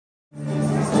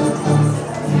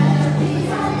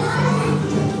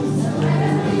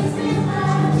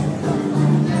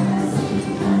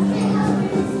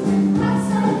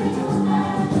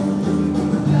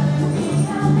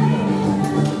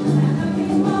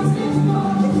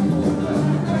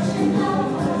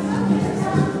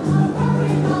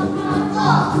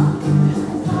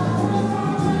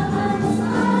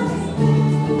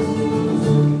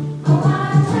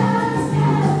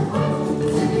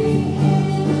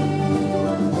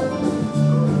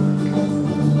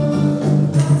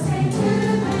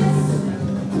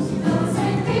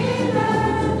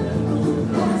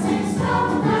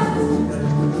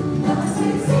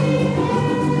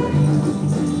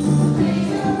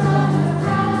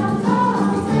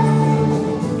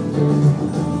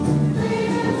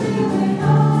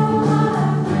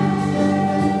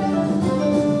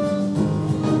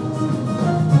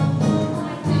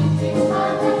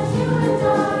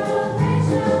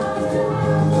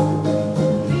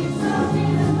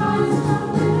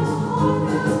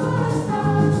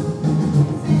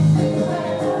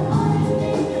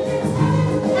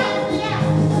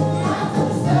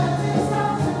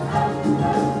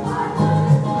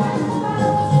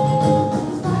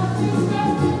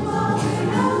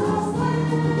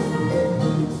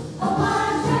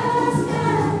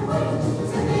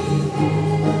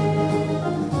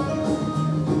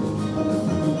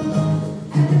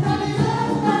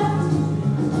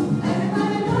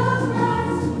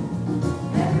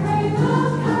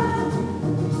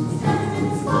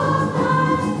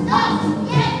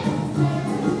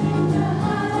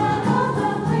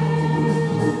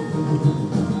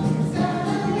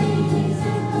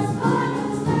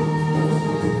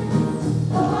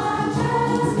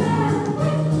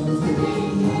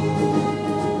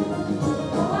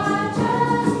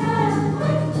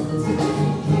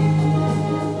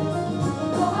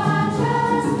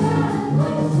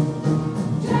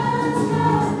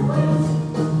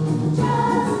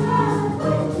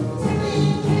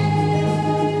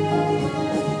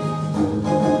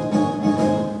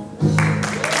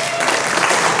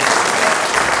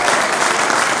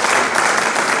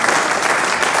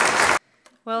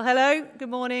good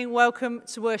morning. Welcome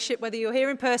to worship, whether you're here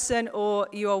in person or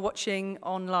you are watching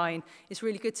online. It's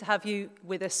really good to have you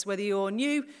with us, whether you're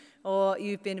new or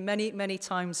you've been many, many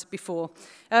times before.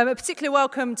 A particular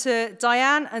welcome to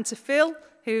Diane and to Phil,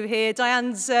 who are here.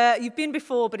 Diane's, you've been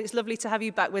before, but it's lovely to have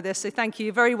you back with us, so thank you.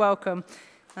 You're very welcome.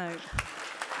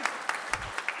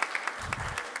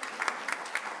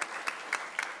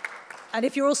 And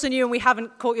if you're also new and we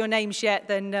haven't caught your names yet,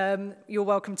 then you're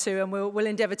welcome to, and we'll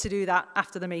endeavour to do that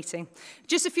after the meeting.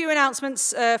 Just a few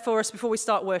announcements for us before we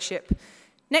start worship.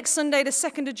 Next Sunday, the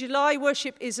 2nd of July,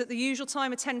 worship is at the usual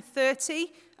time of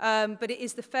 10:30, but it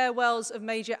is the farewells of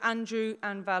Major Andrew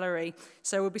and Valerie.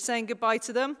 So we'll be saying goodbye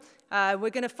to them. We're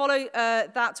going to follow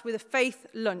that with a faith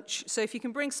lunch. So if you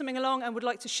can bring something along and would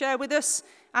like to share with us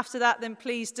after that, then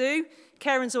please do.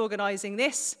 Karen's organising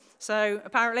this. So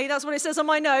apparently that's what it says on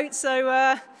my notes.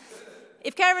 So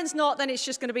if Karen's not, then it's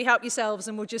just going to be help yourselves,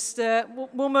 and we'll just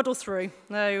we'll muddle through.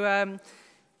 So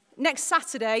next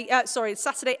Saturday,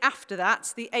 Saturday after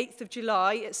that, the 8th of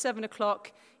July at 7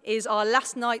 o'clock is our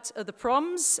last night of the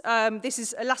proms. This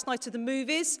is a last night of the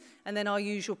movies, and then our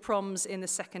usual proms in the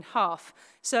second half.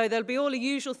 So there'll be all the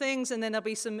usual things, and then there'll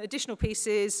be some additional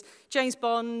pieces: James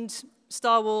Bond,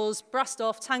 Star Wars, Brassed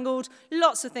Off, Tangled,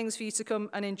 lots of things for you to come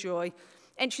and enjoy.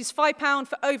 Entry's £5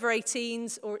 for over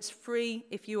 18s, or it's free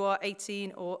if you are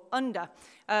 18 or under.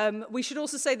 We should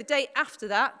also say the day after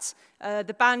that,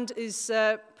 the band is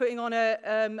putting on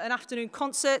an afternoon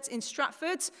concert in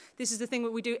Stratford. This is the thing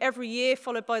that we do every year,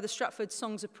 followed by the Stratford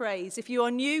Songs of Praise. If you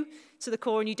are new to the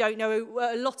corps and you don't know,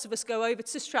 a lot of us go over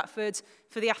to Stratford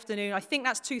for the afternoon. I think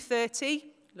that's 2:30.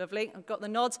 Lovely, I've got the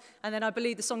nod. And then I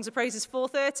believe the Songs of Praise is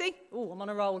 4:30. Oh, I'm on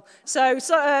a roll. So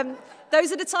those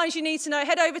are the times you need to know.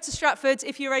 Head over to Stratford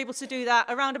if you're able to do that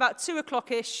around about 2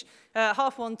 o'clock-ish,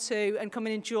 1:30, 2, and come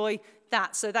and enjoy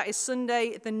that. So that is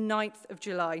Sunday, the 9th of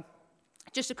July.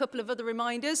 Just a couple of other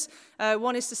reminders.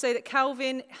 One is to say that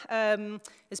Calvin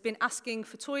has been asking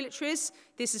for toiletries.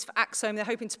 This is for Axome. They're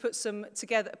hoping to put some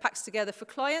packs together for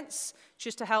clients,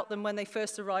 just to help them when they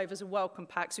first arrive as a welcome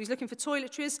pack. So he's looking for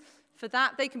toiletries. For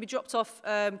that, they can be dropped off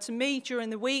to me during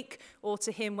the week or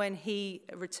to him when he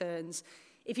returns.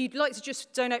 If you'd like to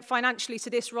just donate financially to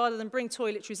this rather than bring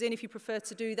toiletries in, if you prefer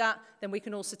to do that, then we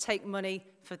can also take money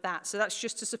for that. So that's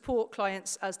just to support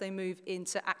clients as they move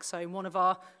into Axome, one of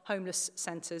our homeless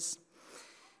centres.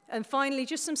 And finally,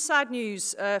 just some sad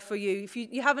news for you. If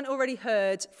you haven't already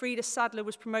heard, Frida Sadler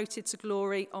was promoted to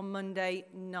glory on Monday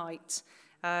night.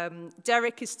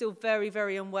 Derek is still very,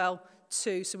 very unwell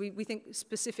too, so we think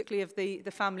specifically of the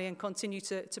family and continue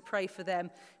to pray for them,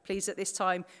 please, at this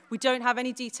time. We don't have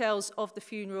any details of the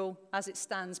funeral as it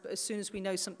stands, but as soon as we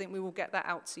know something, we will get that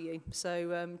out to you.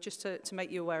 So just to make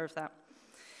you aware of that.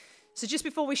 So just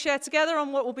before we share together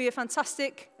on what will be a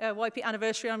fantastic YP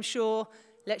anniversary, I'm sure,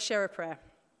 let's share a prayer.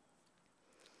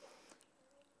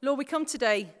 Lord, we come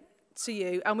today to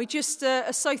you, and we just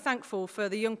are so thankful for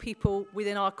the young people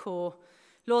within our corps.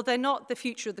 Lord, they're not the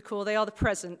future of the corps, they are the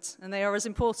present, and they are as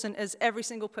important as every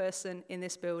single person in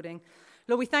this building.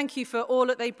 Lord, we thank you for all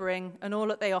that they bring and all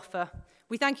that they offer.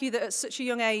 We thank you that at such a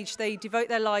young age they devote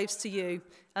their lives to you,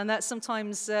 and that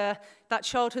sometimes that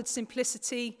childhood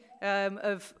simplicity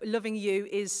of loving you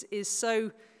is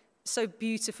so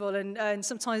beautiful, and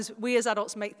sometimes we as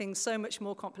adults make things so much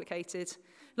more complicated.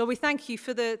 Lord, we thank you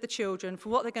for the children, for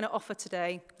what they're going to offer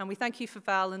today, and we thank you for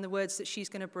Val and the words that she's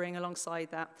going to bring alongside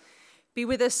that. Be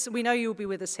with us. We know you'll be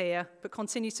with us here, but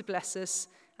continue to bless us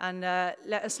and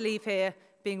let us leave here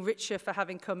being richer for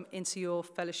having come into your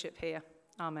fellowship here.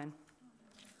 Amen.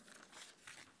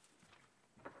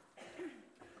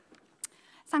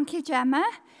 Thank you, Gemma.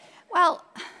 Well,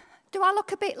 do I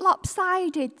look a bit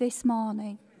lopsided this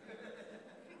morning?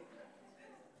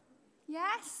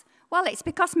 Yes? Well, it's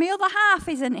because my other half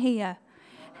isn't here.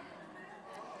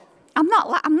 I'm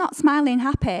not smiling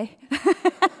happy.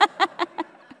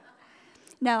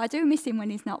 No, I do miss him when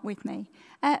he's not with me.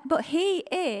 But he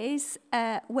is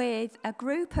with a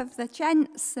group of the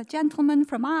gentlemen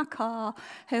from our corps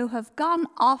who have gone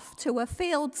off to a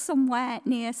field somewhere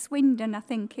near Swindon, I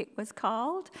think it was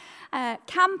called,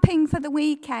 camping for the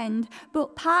weekend,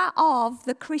 but part of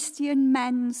the Christian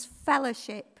Men's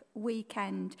Fellowship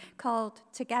weekend called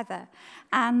Together.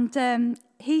 And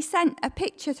he sent a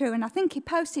picture through, and I think he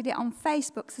posted it on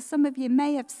Facebook, so some of you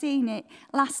may have seen it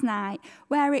last night,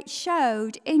 where it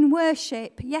showed in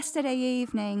worship yesterday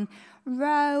evening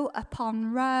row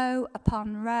upon row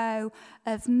upon row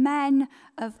of men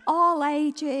of all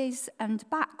ages and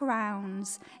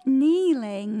backgrounds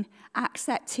kneeling,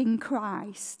 accepting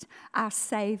Christ as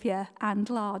Saviour and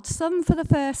Lord, some for the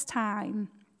first time.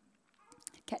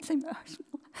 Gets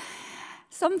emotional.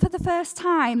 some for the first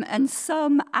time and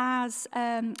some as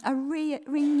a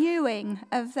renewing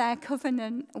of their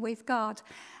covenant with God.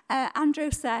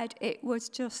 Andrew said it was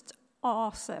just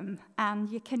awesome, and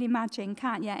you can imagine,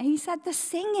 can't you? He said the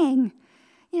singing,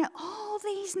 all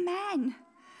these men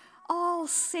all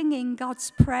singing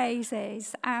God's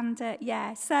praises, and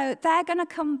so they're going to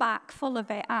come back full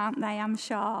of it, aren't they, I'm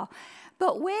sure.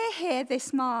 But we're here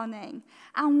this morning,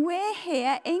 and we're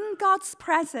here in God's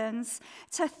presence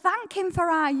to thank him for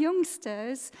our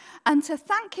youngsters and to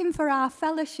thank him for our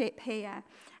fellowship here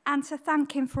and to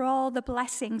thank him for all the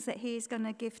blessings that he is going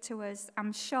to give to us,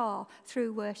 I'm sure,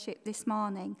 through worship this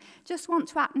morning. Just want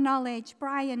to acknowledge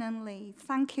Brian and Lee.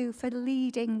 Thank you for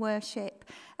leading worship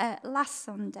last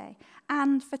Sunday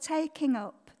and for taking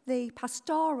up the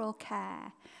pastoral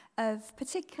care of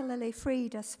particularly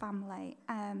Frida's family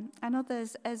and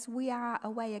others as we are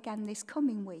away again this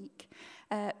coming week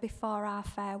before our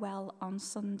farewell on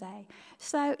Sunday.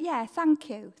 So, thank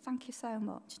you. Thank you so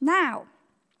much. Now,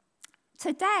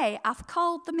 today I've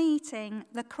called the meeting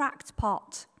the Cracked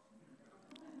Pot.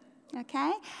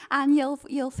 Okay? And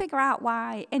you'll figure out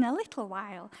why in a little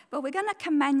while. But we're going to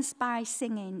commence by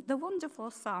singing the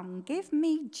wonderful song, Give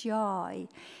Me Joy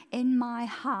in My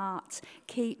Heart,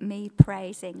 Keep Me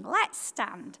Praising. Let's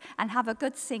stand and have a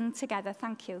good sing together.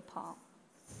 Thank you, Paul.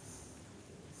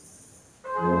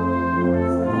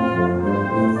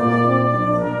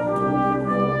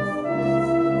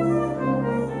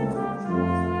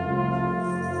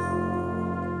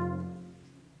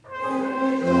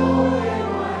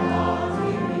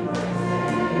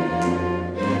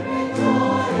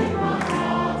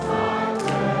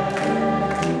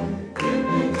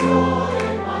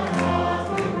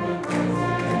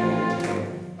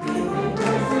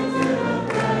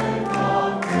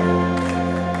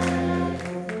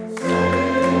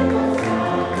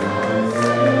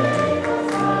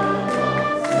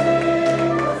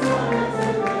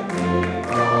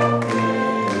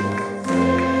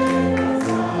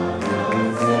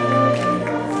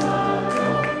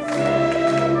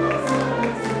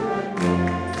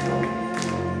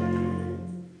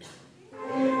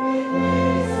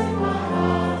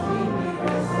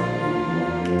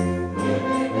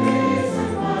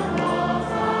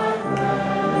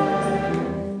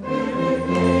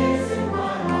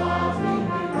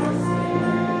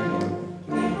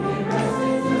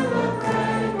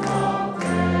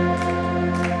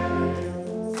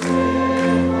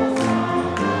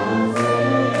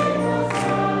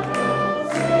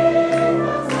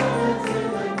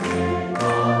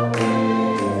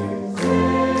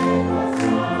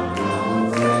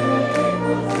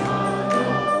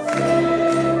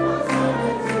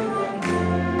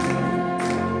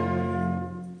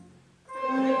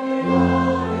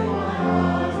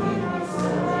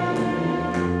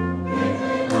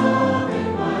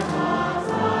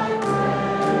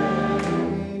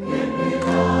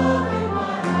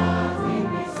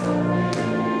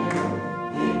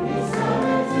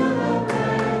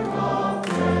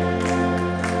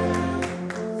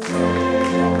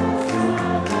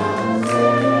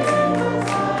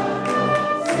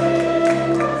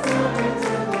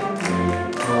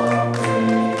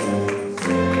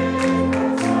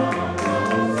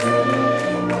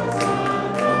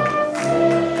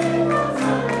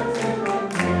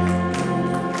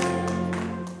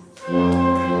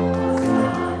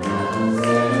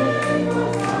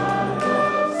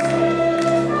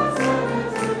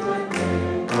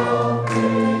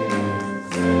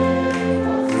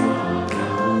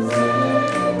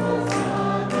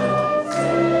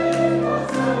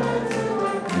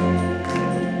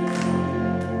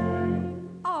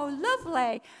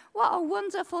 What a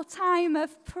wonderful time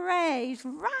of praise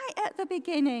right at the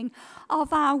beginning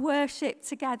of our worship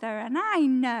together. And I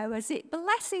know as it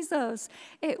blesses us,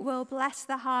 it will bless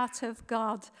the heart of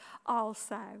God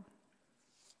also.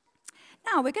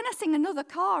 Now, we're going to sing another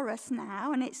chorus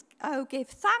now, and it's, "Oh, give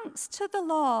thanks to the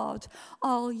Lord,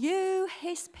 all you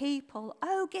his people.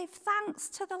 Oh, give thanks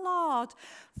to the Lord,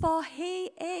 for he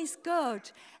is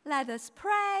good. Let us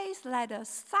praise, let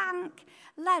us thank,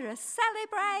 let us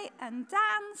celebrate and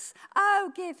dance.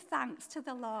 Oh, give thanks to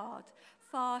the Lord,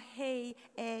 for he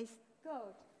is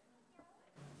good."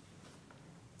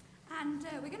 And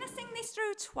we're going to sing this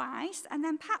through twice, and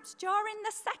then perhaps during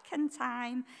the second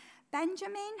time,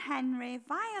 Benjamin, Henry,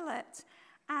 Violet,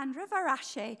 and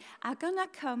Ravarashi are going to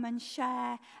come and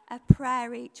share a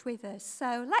prayer each with us.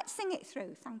 So let's sing it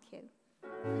through. Thank you.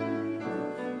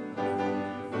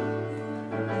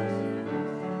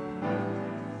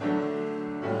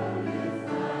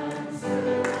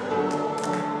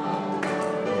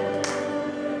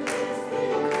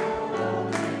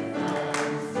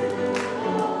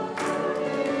 Oh,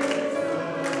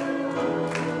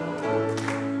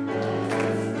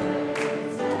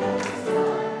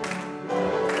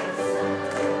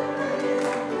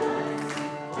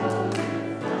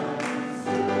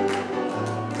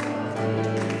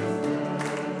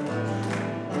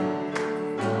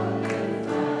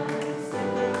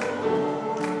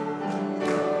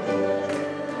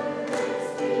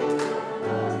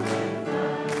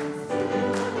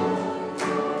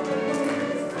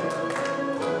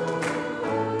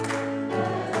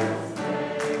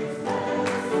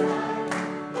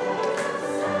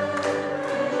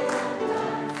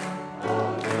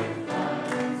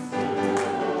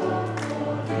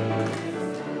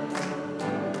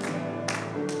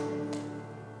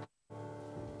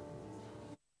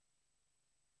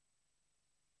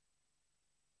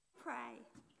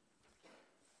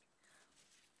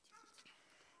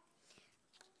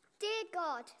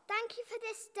 God, thank you for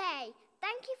this day.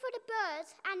 Thank you for the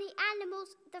birds and the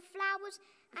animals, the flowers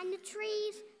and the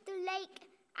trees, the lake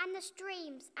and the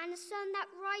streams, and the sun that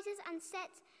rises and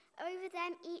sets over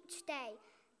them each day.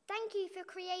 Thank you for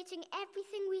creating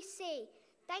everything we see.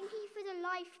 Thank you for the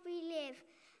life we live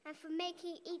and for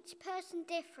making each person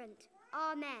different.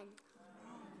 Amen.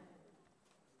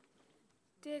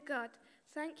 Dear God,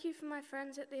 thank you for my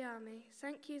friends at the army.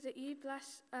 Thank you that you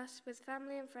bless us with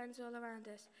family and friends all around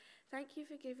us. Thank you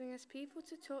for giving us people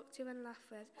to talk to and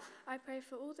laugh with. I pray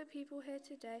for all the people here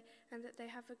today and that they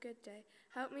have a good day.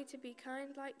 Help me to be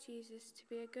kind like Jesus, to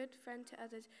be a good friend to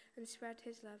others and spread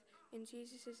his love. In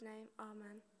Jesus' name,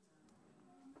 amen.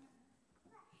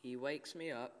 He wakes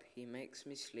me up, he makes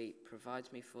me sleep,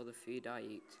 provides me for the food I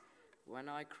eat. When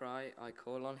I cry, I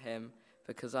call on him,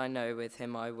 because I know with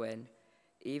him I win.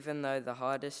 Even though the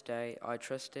hardest day, I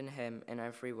trust in him in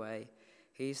every way.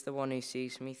 He's the one who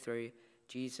sees me through.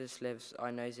 Jesus lives, I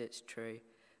know it's true.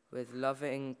 With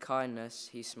loving kindness,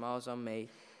 he smiles on me.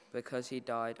 Because he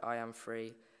died, I am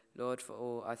free. Lord, for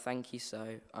all, I thank you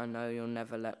so. I know you'll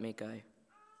never let me go.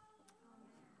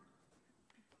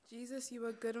 Jesus, you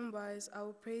are good and wise. I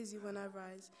will praise you when I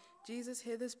rise. Jesus,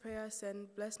 hear this prayer I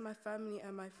send. Bless my family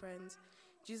and my friends.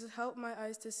 Jesus, help my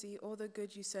eyes to see all the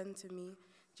good you send to me.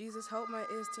 Jesus, help my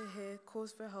ears to hear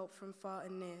calls for help from far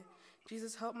and near.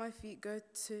 Jesus, help my feet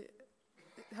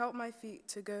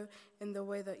to go in the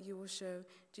way that you will show.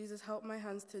 Jesus, help my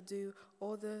hands to do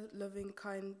all the loving,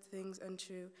 kind things and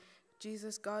true.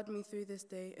 Jesus, guard me through this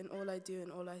day in all I do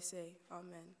and all I say.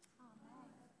 Amen.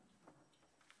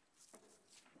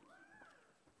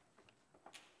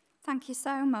 Thank you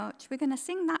so much. We're going to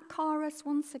sing that chorus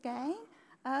once again.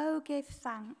 Oh, give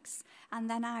thanks. And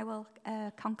then I will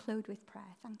conclude with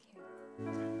prayer. Thank you.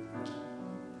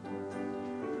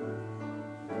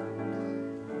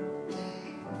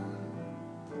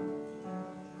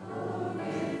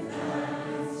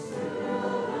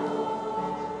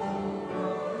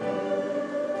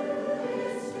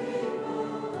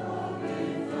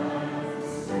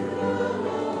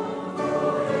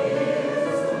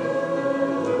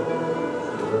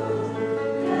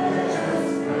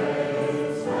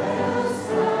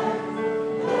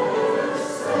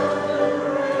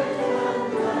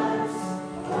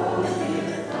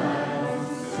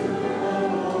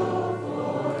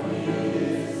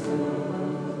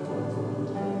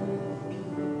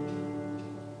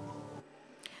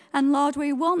 And Lord,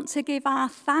 we want to give our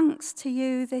thanks to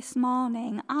you this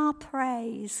morning, our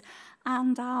praise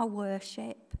and our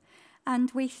worship.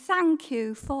 And we thank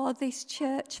you for this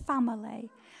church family.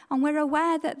 And we're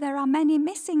aware that there are many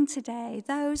missing today,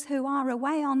 those who are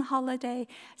away on holiday,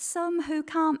 some who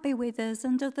can't be with us,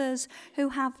 and others who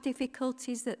have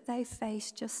difficulties that they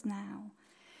face just now.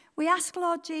 We ask,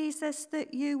 Lord Jesus,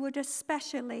 that you would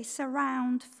especially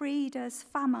surround Frida's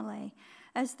family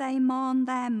as they mourn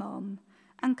their mum,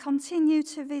 and continue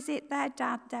to visit their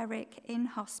dad, Derek, in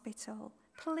hospital.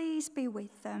 Please be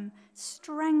with them,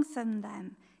 strengthen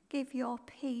them, give your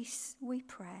peace, we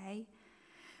pray.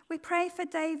 We pray for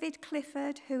David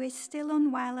Clifford, who is still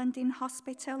unwell and in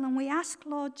hospital, and we ask,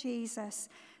 Lord Jesus,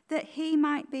 that he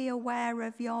might be aware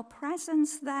of your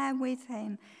presence there with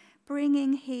him,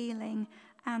 bringing healing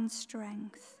and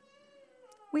strength.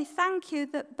 We thank you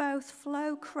that both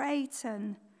Flo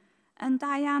Creighton and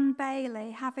Diane Bailey,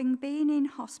 having been in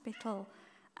hospital,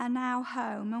 are now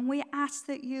home, and we ask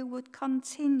that you would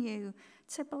continue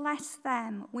to bless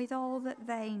them with all that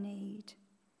they need.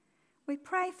 We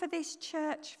pray for this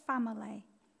church family.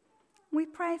 We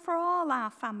pray for all our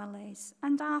families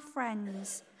and our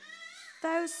friends,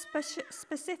 those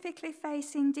specifically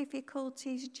facing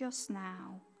difficulties just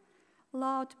now.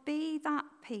 Lord, be that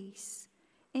peace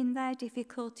in their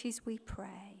difficulties, we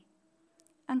pray.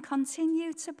 And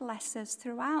continue to bless us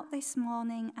throughout this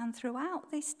morning and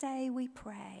throughout this day, we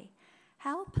pray.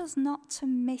 Help us not to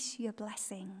miss your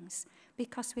blessings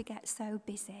because we get so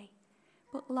busy.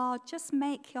 But Lord, just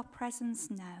make your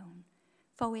presence known.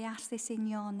 For we ask this in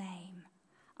your name.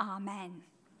 Amen.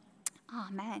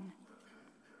 Amen.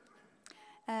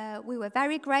 We were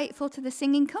very grateful to the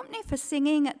singing company for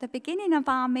singing at the beginning of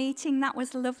our meeting. That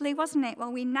was lovely, wasn't it?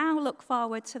 Well, we now look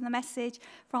forward to the message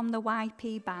from the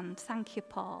YP band. Thank you,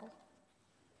 Paul.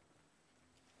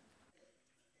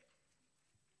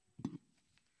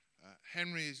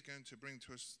 Henry is going to bring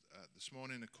to us this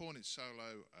morning a cornet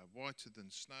solo, Whiter Than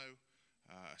Snow,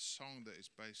 a song that is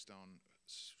based on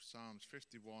Psalms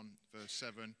 51, verse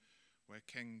 7, where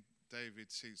King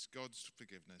David seeks God's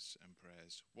forgiveness and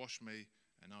prayers. Wash me,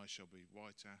 and I shall be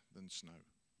whiter than snow.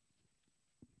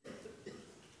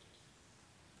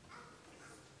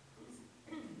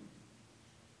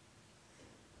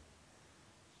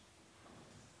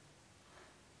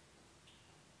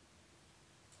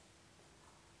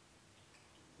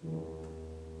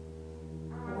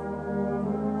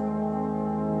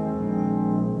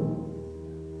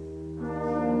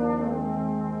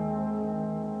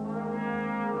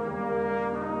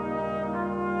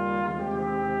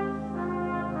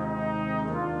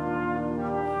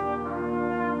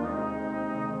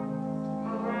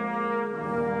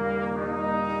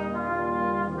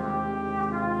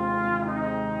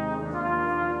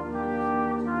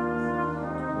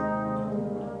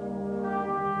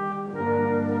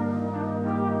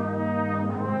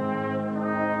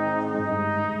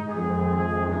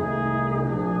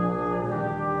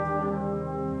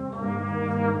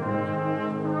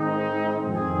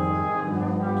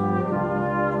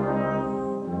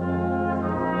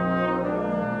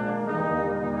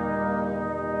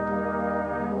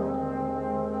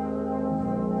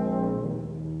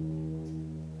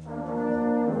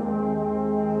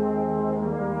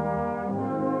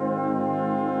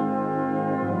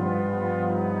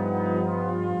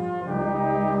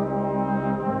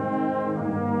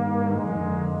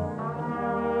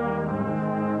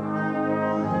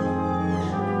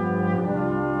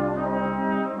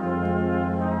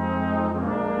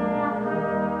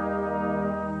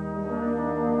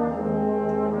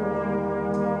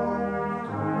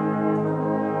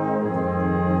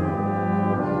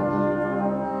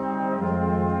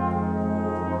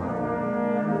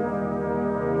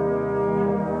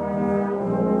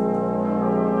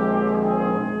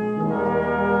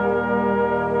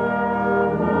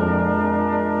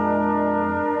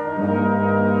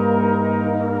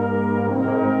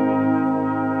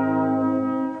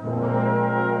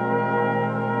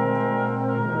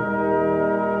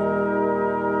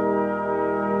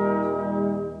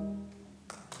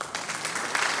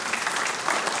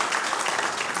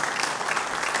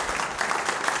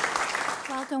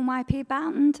 Well done, YP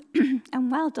Band,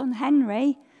 and well done,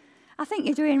 Henry. I think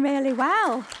you're doing really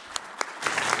well.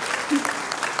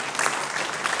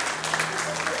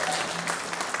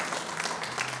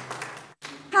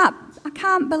 I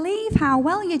can't believe how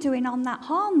well you're doing on that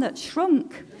horn that's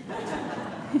shrunk.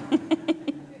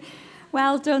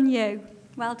 Well done, you.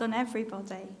 Well done,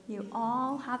 everybody. You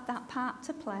all had that part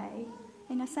to play.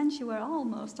 In a sense, you were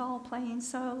almost all playing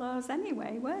solos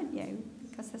anyway, weren't you?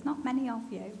 Because there's not many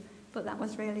of you. But that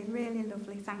was really, really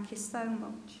lovely. Thank you so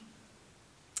much.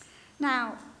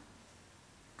 Now,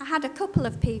 I had a couple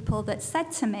of people that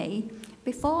said to me,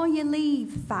 before you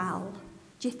leave, Val,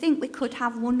 do you think we could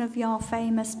have one of your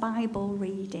famous Bible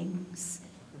readings?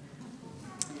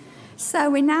 So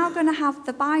we're now going to have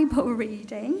the Bible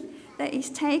reading that is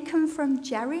taken from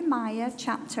Jeremiah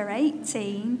chapter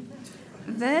 18,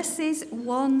 verses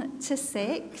 1 to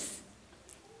 6,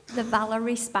 the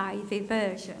Valerie Spivey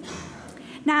version.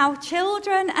 Now,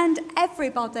 children and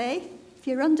everybody, if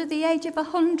you're under the age of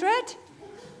 100,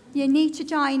 you need to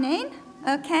join in,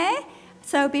 okay?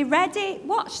 So be ready,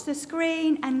 watch the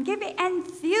screen, and give it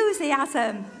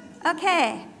enthusiasm,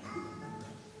 okay?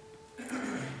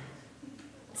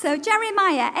 So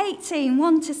Jeremiah 18,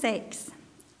 1 to 6.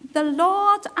 The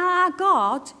Lord our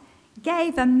God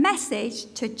gave a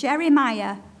message to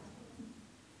Jeremiah.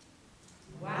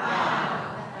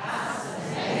 Wow, that's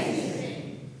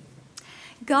amazing.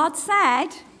 God said,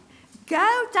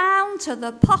 go down to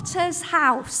the potter's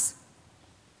house.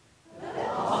 The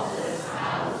potter's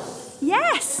house?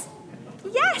 Yes,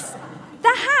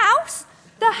 the house,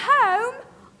 the home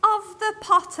of the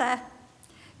potter.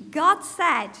 God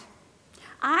said,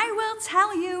 I will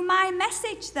tell you my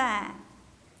message there.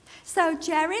 So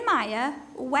Jeremiah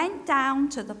went down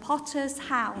to the potter's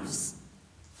house.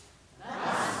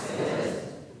 That's good.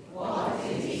 What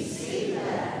did he see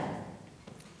there?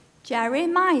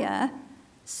 Jeremiah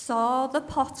saw the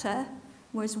potter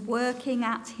was working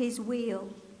at his wheel.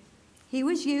 He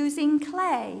was using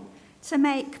clay to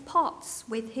make pots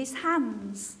with his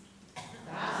hands.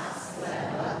 That's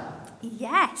clever.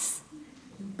 Yes,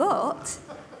 but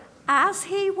as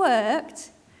he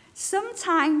worked,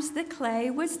 sometimes the clay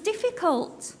was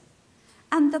difficult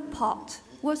and the pot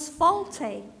was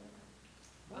faulty.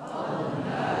 Oh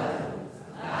no,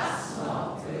 that's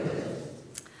not good.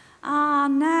 Ah,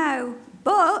 no,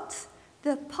 but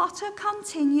the potter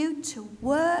continued to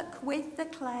work with the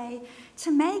clay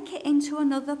to make it into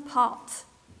another pot.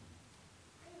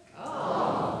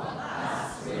 Oh,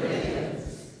 that's brilliant.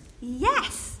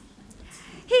 Yes,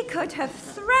 he could have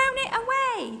thrown it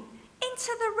away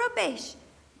into the rubbish,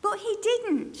 but he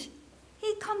didn't.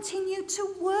 He continued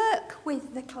to work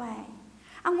with the clay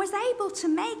and was able to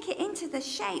make it into the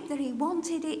shape that he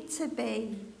wanted it to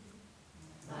be.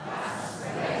 That's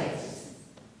great.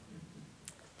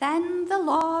 Then the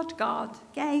Lord God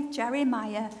gave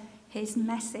Jeremiah his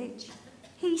message.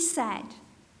 He said,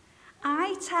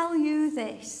 I tell you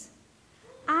this,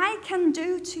 I can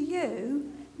do to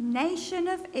you, nation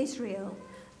of Israel,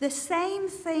 the same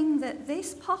thing that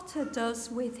this potter does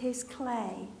with his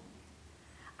clay.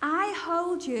 I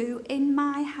hold you in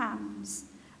my hands,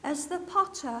 as the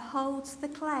potter holds the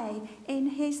clay in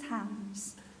his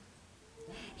hands.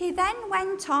 He then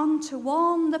went on to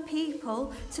warn the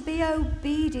people to be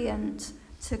obedient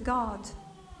to God.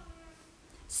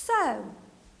 So,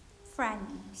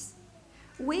 friends,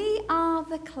 we are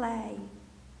the clay,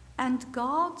 and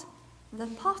God, the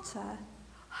potter,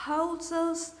 holds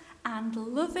us and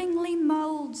lovingly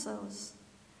moulds us.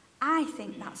 I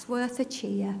think that's worth a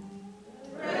cheer.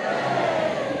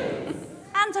 Hooray!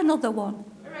 And another one.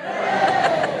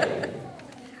 Hooray!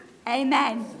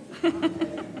 Amen.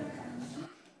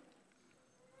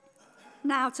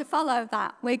 Now, to follow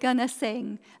that, we're going to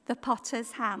sing The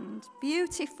Potter's Hand.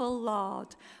 Beautiful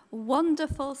Lord,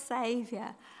 wonderful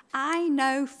Saviour, I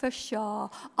know for sure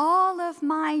all of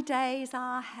my days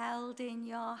are held in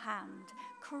your hand,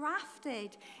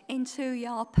 crafted into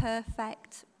your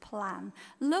perfect plan.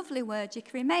 Lovely words. You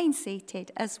can remain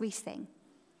seated as we sing.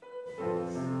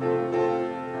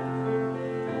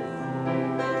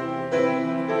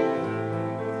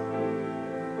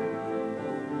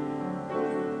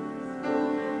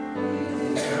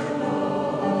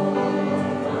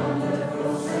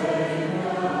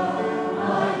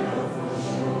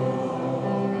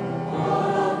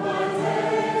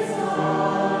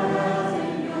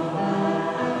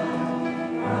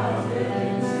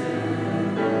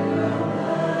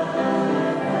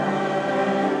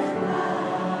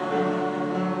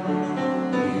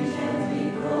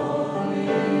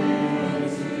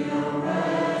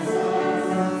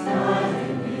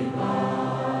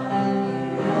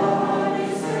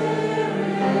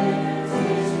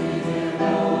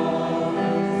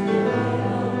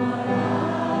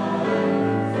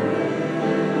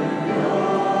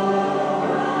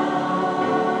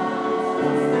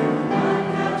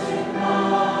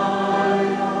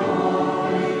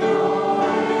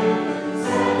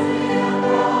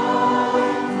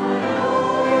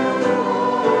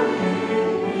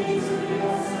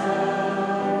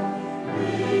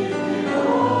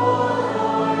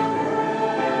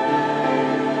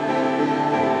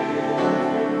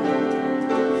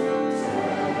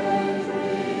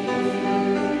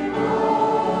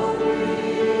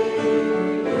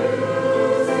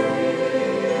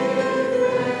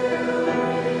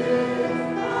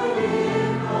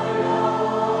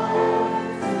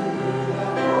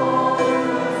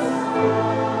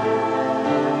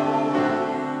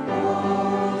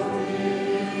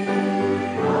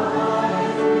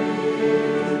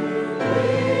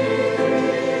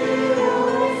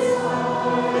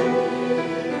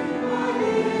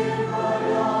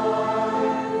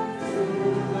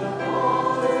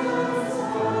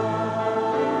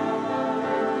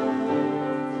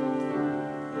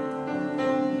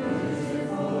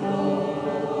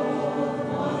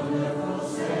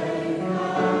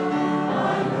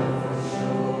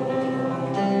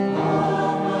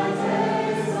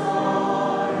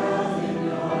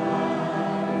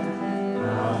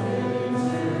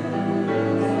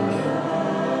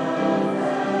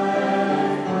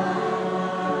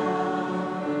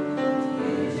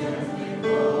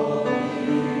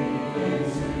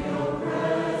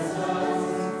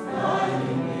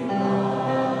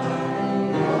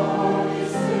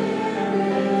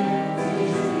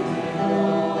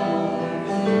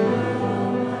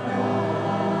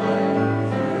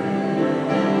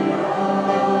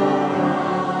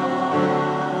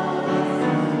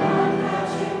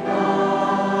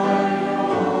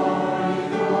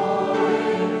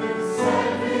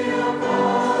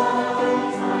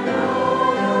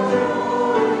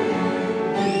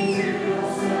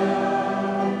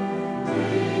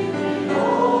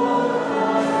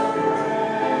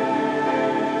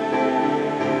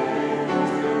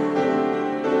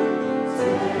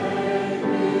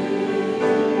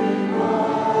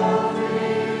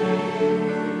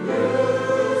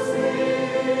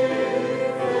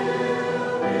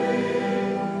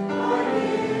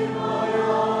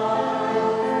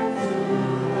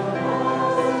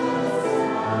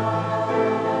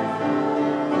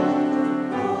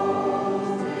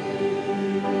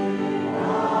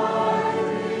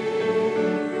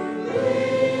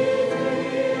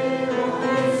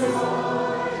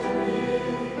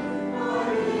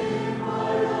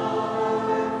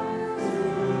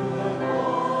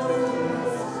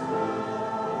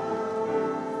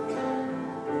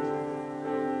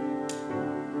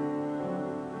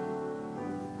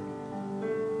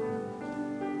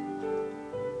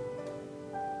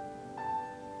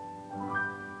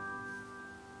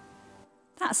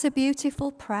 That's a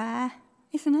beautiful prayer,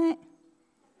 isn't it?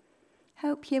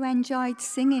 Hope you enjoyed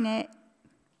singing it,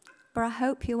 but I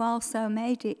hope you also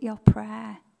made it your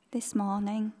prayer this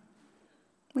morning.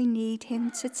 We need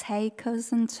him to take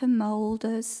us and to mould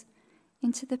us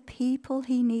into the people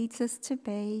he needs us to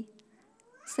be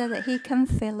so that he can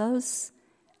fill us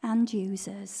and use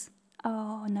us.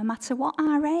 Oh, no matter what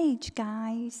our age,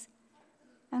 guys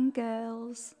and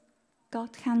girls,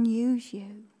 God can use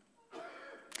you.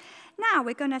 Now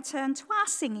we're going to turn to our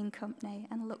singing company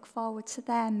and look forward to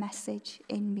their message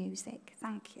in music.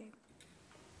 Thank you.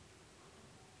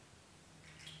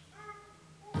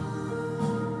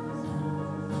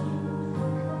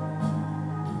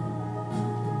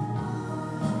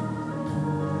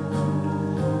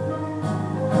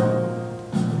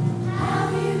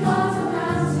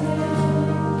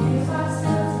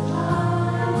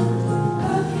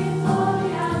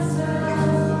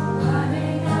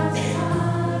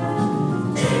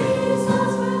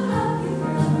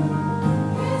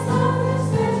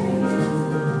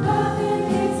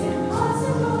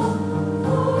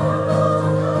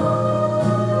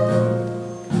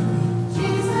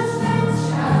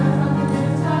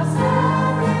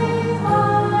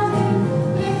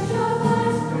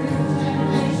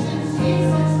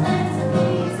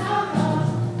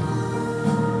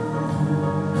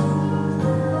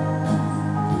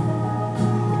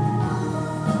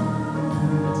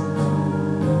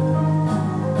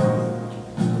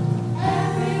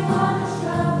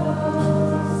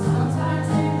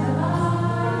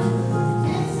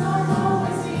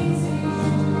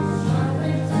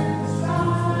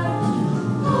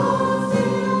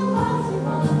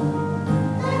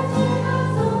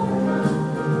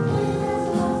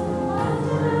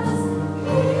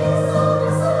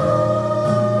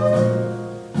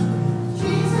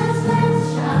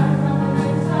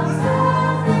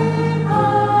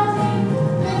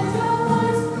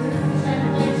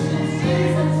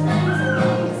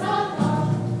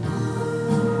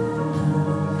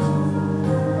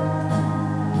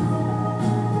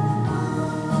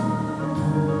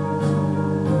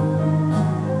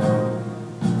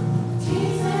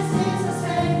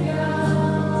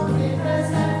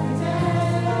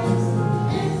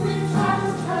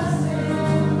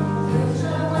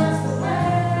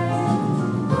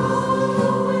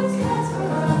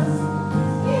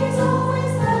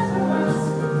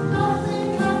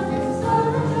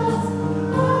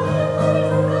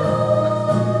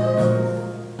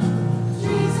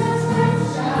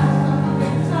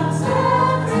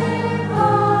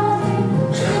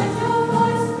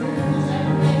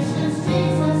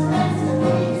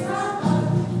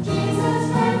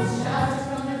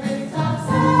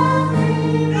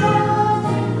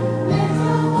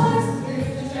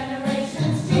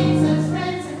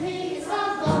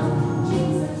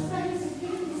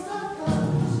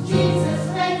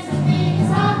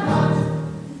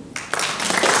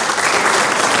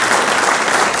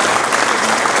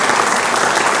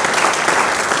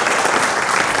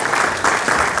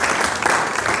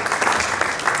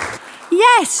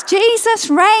 Yes, Jesus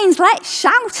reigns. Let's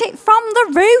shout it from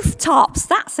the rooftops.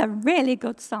 That's a really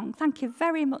good song. Thank you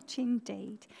very much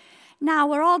indeed. Now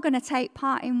we're all going to take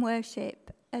part in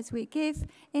worship as we give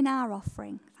in our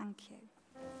offering. Thank you.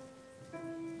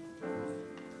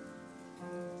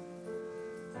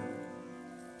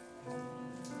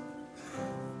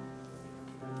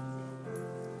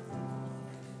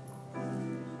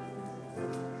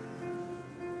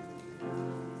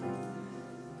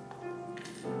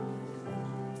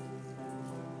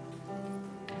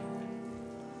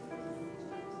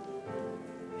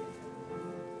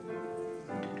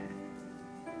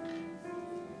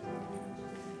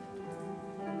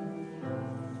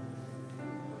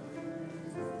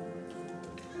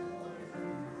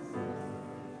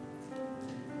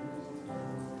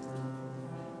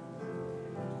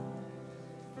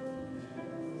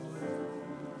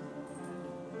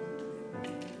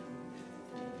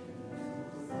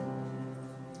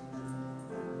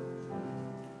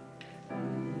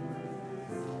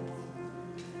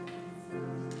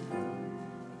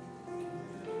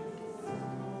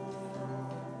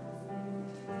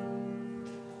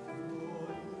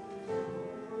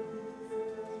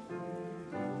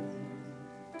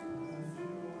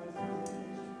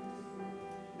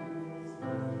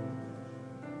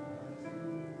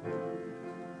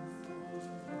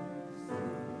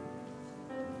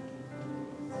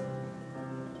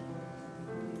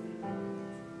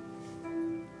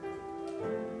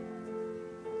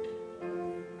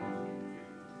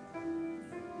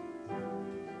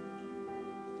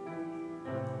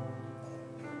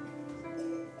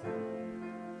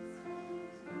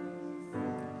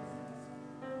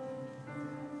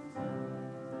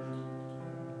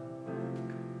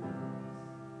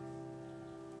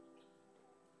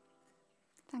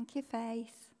 Thank you,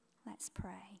 Faith. Let's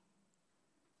pray.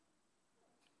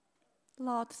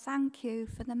 Lord, thank you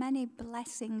for the many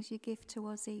blessings you give to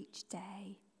us each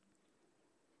day.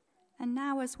 And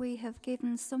now as we have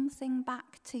given something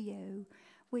back to you,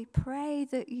 we pray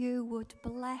that you would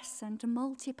bless and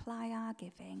multiply our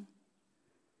giving,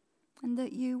 and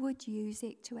that you would use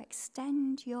it to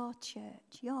extend your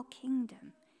church, your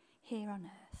kingdom, here on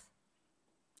earth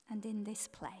and in this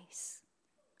place.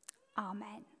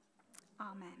 Amen.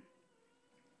 Amen.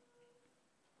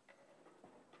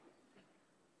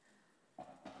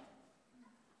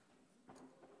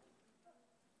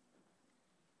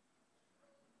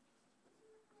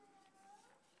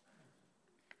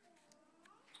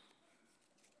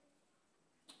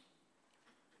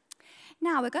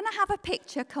 Now, we're going to have a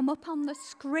picture come up on the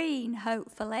screen,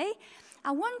 hopefully. I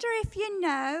wonder if you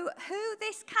know who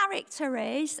this character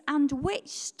is and which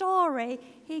story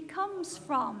he comes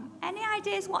from. Any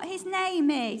ideas what his name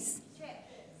is? Chip.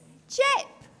 Chip.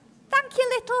 Thank you,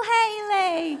 little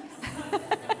Hayley.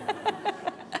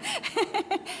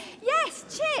 Yes,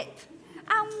 Chip.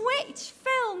 And which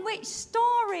film, which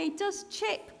story does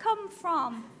Chip come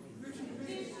from?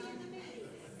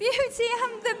 Beauty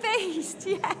and the Beast,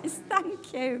 yes,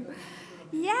 thank you.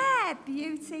 Yeah,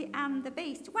 Beauty and the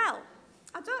Beast. Well,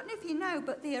 I don't know if you know,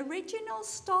 but the original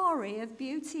story of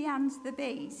Beauty and the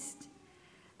Beast,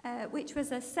 which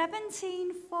was a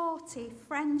 1740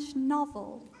 French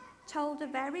novel, told a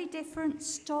very different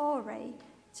story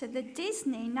to the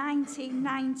Disney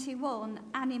 1991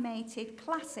 animated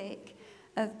classic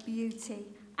of Beauty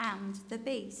and the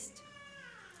Beast.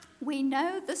 We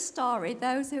know the story,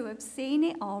 those who have seen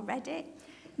it already,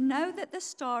 know that the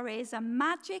story is a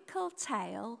magical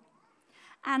tale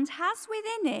and has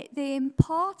within it the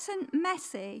important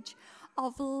message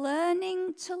of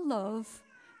learning to love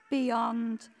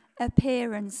beyond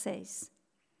appearances.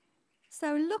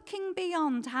 So looking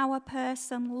beyond how a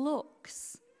person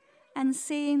looks and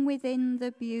seeing within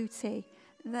the beauty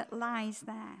that lies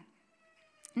there.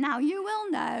 Now you will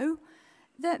know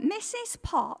that Mrs.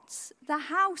 Potts, the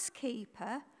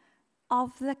housekeeper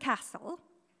of the castle,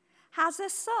 has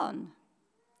a son.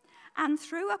 And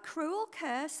through a cruel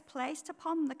curse placed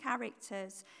upon the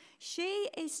characters, she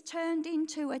is turned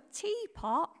into a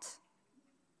teapot,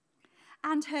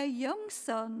 and her young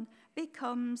son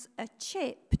becomes a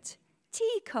chipped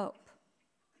teacup,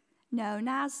 known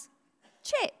as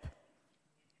Chip.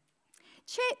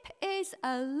 Chip is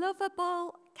a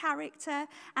lovable character,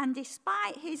 and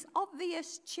despite his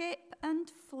obvious chip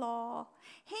and flaw,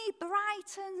 he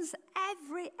brightens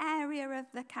every area of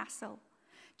the castle,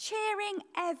 cheering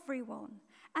everyone,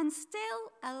 and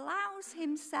still allows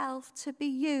himself to be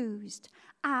used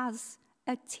as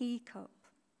a teacup.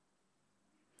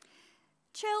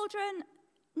 Children,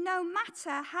 no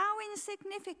matter how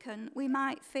insignificant we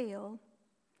might feel,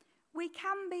 we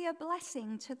can be a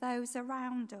blessing to those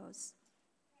around us.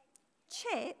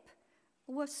 Chip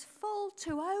was full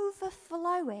to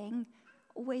overflowing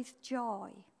with joy.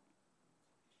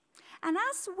 And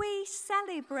as we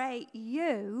celebrate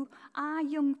you, our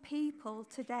young people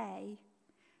today,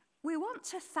 we want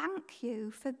to thank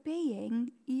you for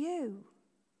being you.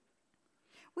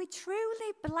 We're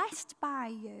truly blessed by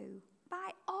you,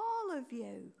 by all of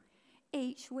you,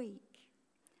 each week.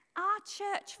 Our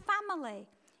church family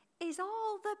is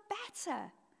all the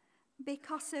better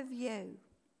because of you.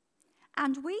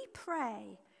 And we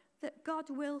pray that God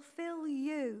will fill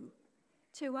you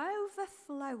to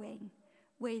overflowing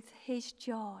with his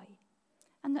joy,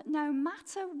 and that no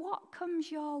matter what comes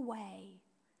your way,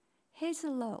 his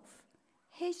love,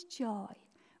 his joy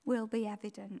will be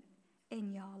evident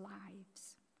in your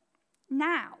lives.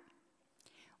 Now,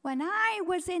 when I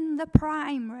was in the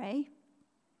primary,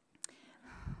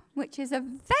 which is a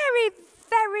very,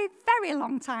 very, very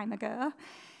long time ago,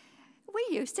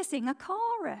 we used to sing a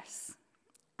chorus.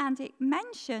 And it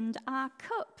mentioned our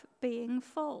cup being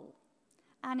full.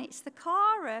 And it's the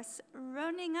chorus,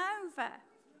 running over.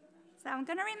 So I'm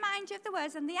going to remind you of the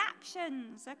words and the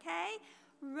actions, okay?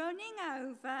 Running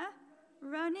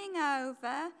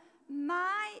over,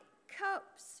 my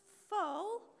cup's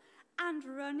full and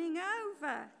running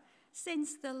over.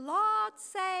 Since the Lord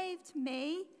saved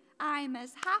me, I'm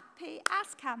as happy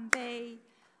as can be.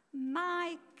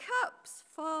 My cup's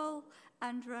full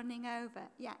and running over.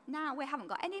 Yeah, now we haven't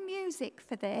got any music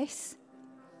for this.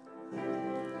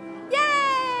 Yay!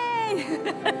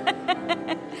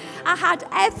 I had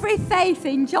every faith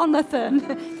in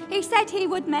Jonathan. He said he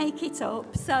would make it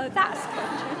up, so that's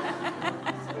good.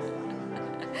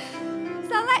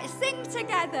 So let's sing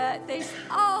together this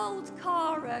old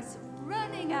chorus,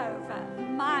 running over,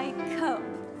 my cup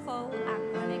full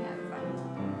and running over.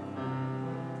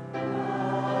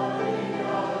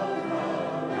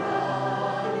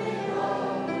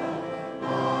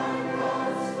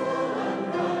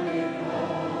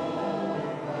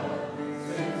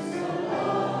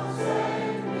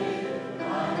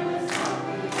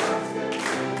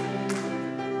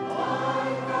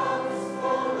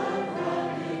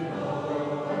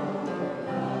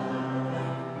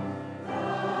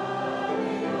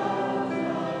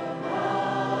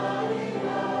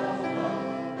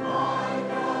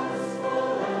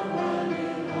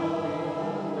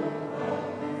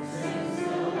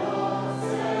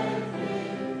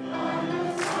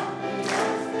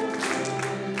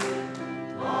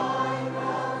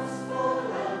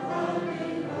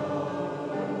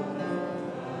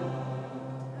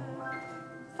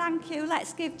 Thank you.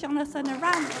 Let's give Jonathan a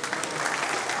round.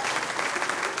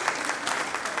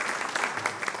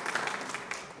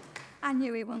 I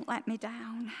knew he wouldn't let me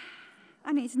down.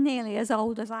 And he's nearly as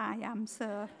old as I am,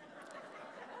 so.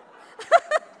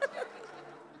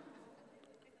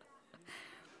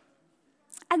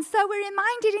 And so we're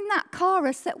reminded in that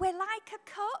chorus that we're like a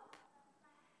cup.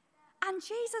 And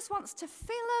Jesus wants to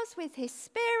fill us with his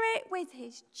Spirit, with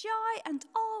his joy, and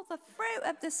all the fruit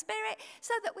of the Spirit,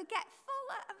 so that we get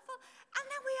fuller and fuller. And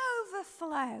then we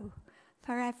overflow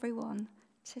for everyone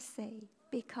to see,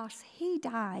 because he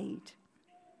died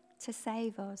to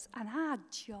save us, and our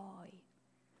joy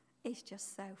is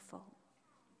just so full.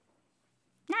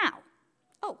 Now,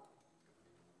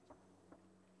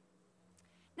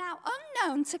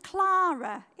 unknown to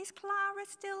Clara, is Clara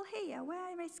still here?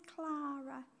 Where is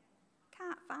Clara?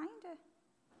 Can't find her.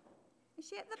 Is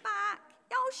she at the back?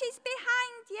 Oh, she's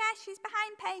behind. Yes, she's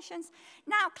behind Patience.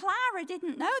 Now, Clara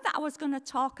didn't know that I was going to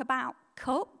talk about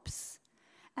cups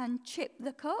and Chip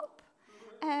the Cup.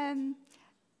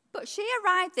 But she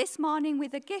arrived this morning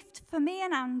with a gift for me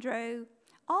and Andrew,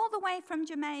 all the way from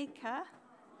Jamaica.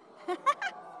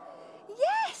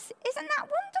 Yes, isn't that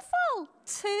wonderful?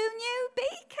 2 new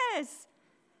beakers.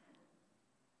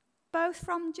 Both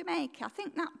from Jamaica. I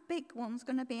think that big one's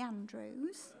going to be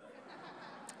Andrew's.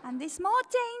 And this more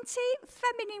dainty,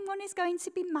 feminine one is going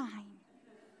to be mine.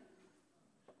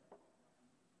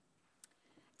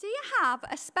 Do you have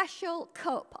a special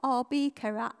cup or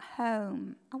beaker at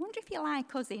home? I wonder if you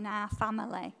like us in our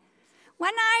family.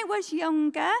 When I was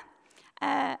younger,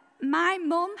 my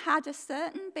mum had a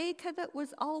certain beaker that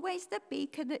was always the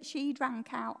beaker that she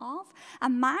drank out of,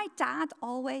 and my dad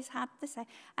always had the same.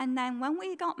 And then when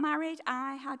we got married,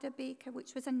 I had a beaker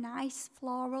which was a nice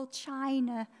floral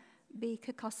china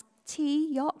beaker, because tea,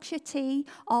 Yorkshire tea,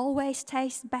 always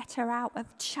tastes better out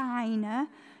of china,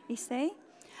 you see.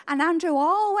 And Andrew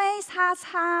always has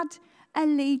had a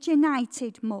Leeds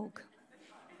United mug.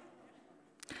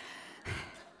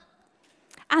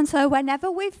 And so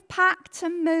whenever we've packed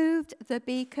and moved, the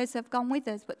beakers have gone with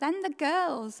us. But then the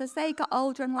girls, as they got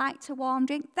older and liked to warm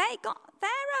drink, they got their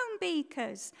own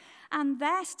beakers. And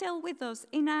they're still with us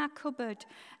in our cupboard.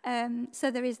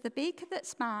 So there is the beaker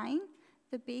that's mine,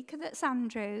 the beaker that's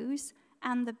Andrew's,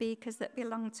 and the beakers that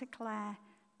belong to Claire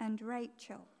and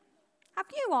Rachel. Have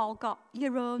you all got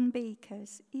your own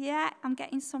beakers? Yeah, I'm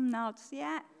getting some nods.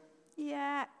 Yeah.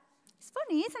 It's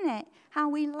funny, isn't it, how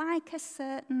we like a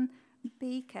certain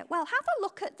beaker. Well, have a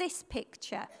look at this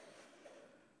picture.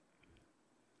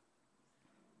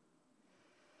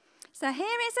 So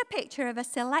here is a picture of a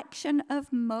selection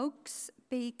of mugs,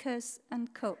 beakers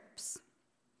and cups.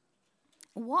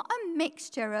 What a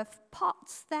mixture of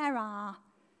pots there are.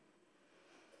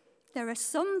 There are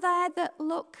some there that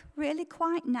look really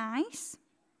quite nice.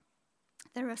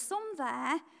 There are some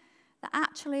there that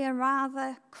actually are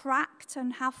rather cracked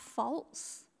and have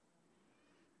faults.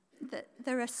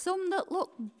 There are some that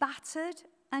look battered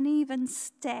and even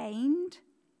stained.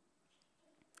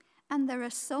 And there are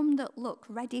some that look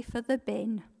ready for the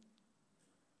bin.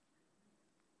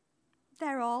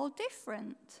 They're all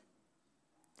different.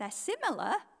 They're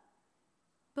similar,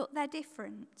 but they're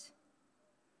different.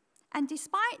 And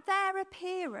despite their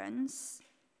appearance,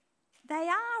 they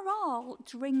are all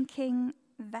drinking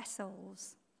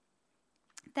vessels.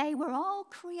 They were all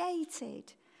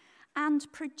created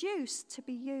and produced to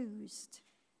be used.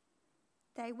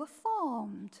 They were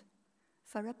formed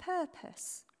for a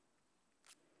purpose.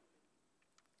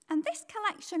 And this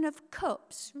collection of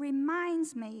cups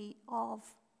reminds me of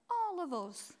all of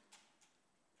us.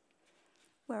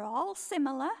 We're all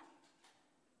similar,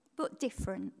 but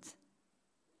different.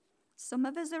 Some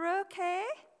of us are okay.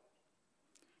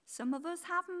 Some of us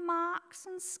have marks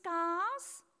and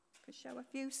scars. I could show a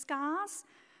few scars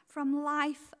from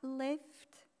life lived.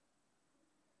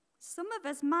 Some of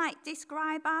us might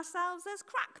describe ourselves as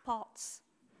crackpots.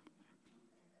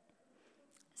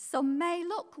 Some may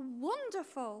look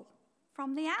wonderful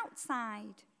from the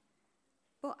outside,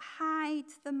 but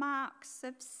hide the marks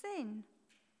of sin,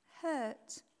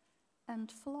 hurt,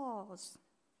 and flaws.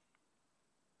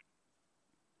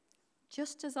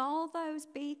 Just as all those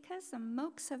beakers and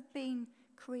mugs have been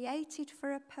created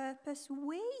for a purpose,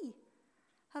 we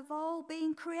have all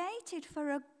been created for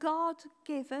a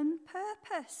God-given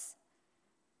purpose.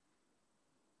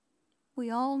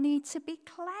 We all need to be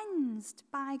cleansed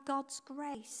by God's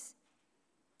grace.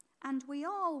 And we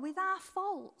all, with our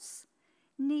faults,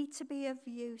 need to be of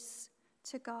use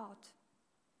to God.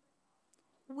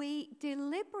 We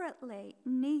deliberately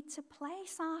need to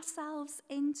place ourselves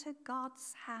into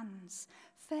God's hands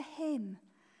for him,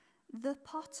 the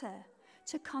potter,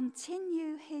 to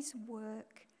continue his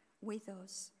work with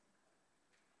us.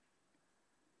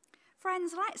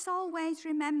 Friends, let's always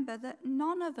remember that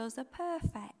none of us are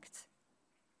perfect.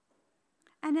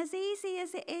 And as easy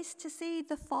as it is to see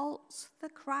the faults, the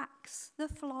cracks, the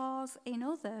flaws in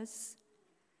others,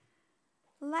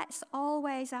 let's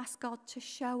always ask God to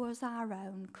show us our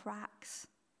own cracks.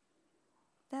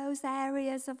 Those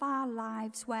areas of our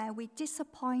lives where we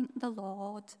disappoint the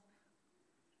Lord,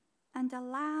 and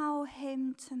allow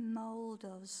him to mould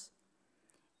us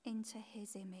into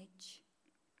his image.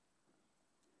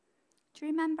 Do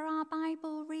you remember our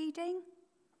Bible reading?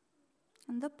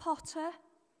 And the potter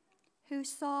who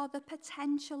saw the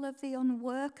potential of the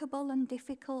unworkable and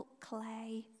difficult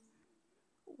clay,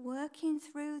 working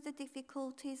through the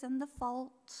difficulties and the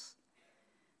faults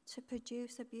to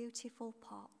produce a beautiful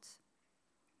pot.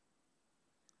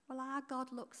 Well, our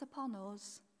God looks upon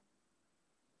us.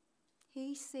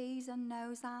 He sees and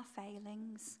knows our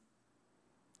failings.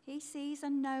 He sees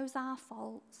and knows our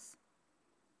faults.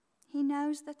 He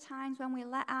knows the times when we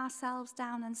let ourselves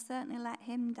down and certainly let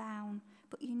him down.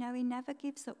 But you know, he never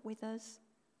gives up with us.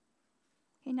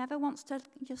 He never wants to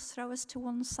just throw us to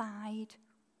one side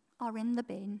or in the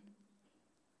bin.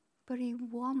 But he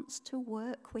wants to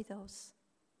work with us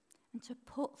and to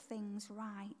put things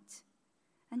right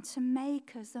and to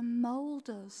make us and mold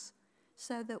us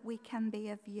so that we can be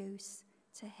of use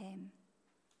to him.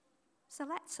 So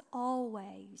let's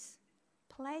always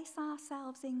place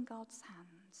ourselves in God's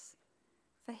hands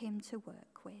for him to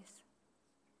work with.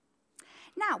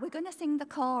 Now, we're going to sing the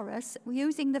chorus. We're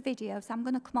using the video, so I'm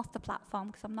going to come off the platform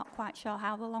because I'm not quite sure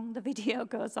how long the video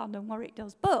goes on and what it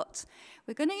does. But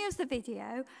we're going to use the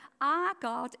video. Our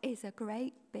God is a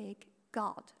great big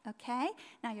God, okay?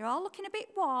 Now, you're all looking a bit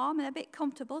warm and a bit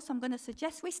comfortable, so I'm going to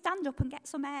suggest we stand up and get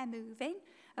some air moving,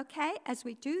 okay, as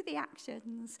we do the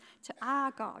actions to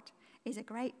our God is a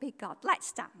great big God. Let's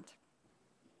stand.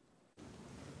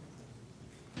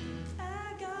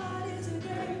 Our God is a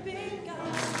great big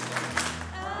God.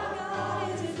 Our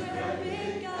God is a great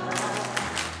big God.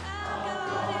 Our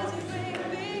God is a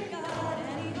great big God,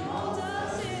 and he holds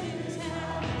us in his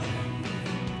hands.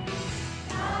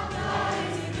 Our God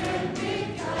is a great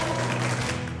big God.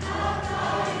 Our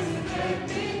God is a great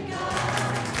big God.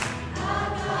 Our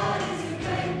God is a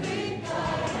great big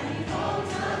God, and he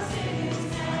holds us in his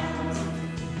hands.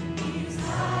 He's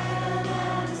higher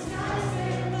than the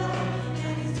skyscraper,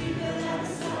 and he's deeper than the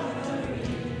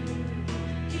submarine.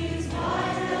 He's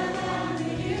wider than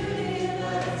the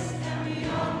universe, and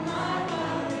beyond my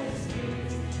wildest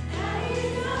dreams. And he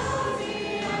knows me,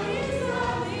 and he's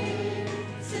loved me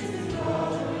since before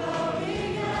the world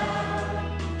began.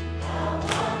 How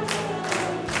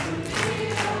wonderful to be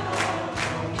a part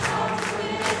of God's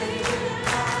amazing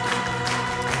plan.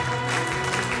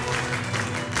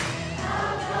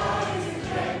 Our God is a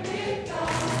great big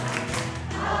God.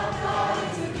 Our God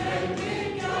is a great big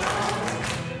God.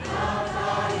 Our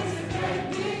God is a great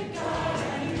big God,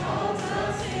 and he holds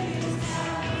us in his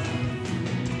hands.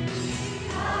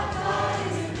 Our God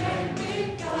is a great big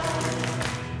God.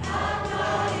 Our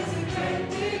God is a great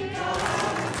big God. Our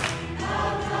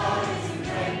God is a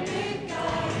great big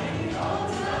God, and he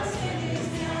holds us in his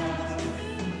hands.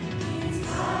 He's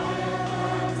higher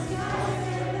than the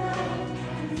skyscraper,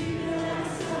 and deeper than the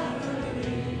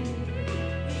submarine.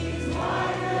 He's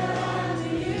wider than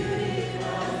the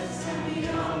universe, and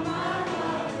beyond my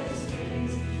wildest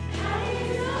dreams. And he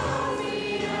knows me,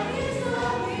 and he's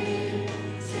loved me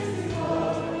since before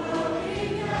the world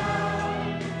began.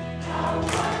 How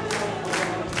wonderful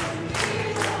to be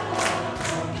the part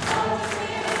of God's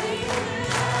amazing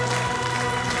plan.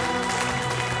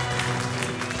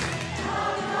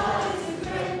 Our God is a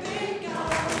great big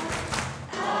God.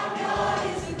 Our God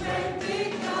is a great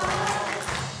big God.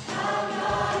 Our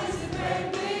God is a great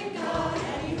big God,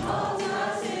 and he holds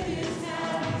us in his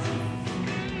hands.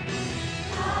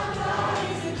 Our God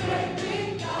is a great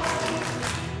big God.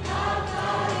 Our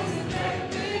God is a great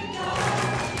big God.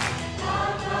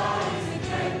 Our God is a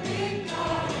great big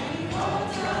God, and he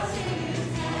holds us in his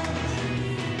hands.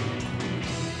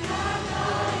 Our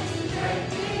God is a great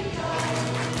big God.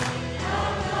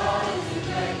 Our God is a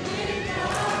great big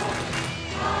God.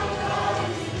 Our God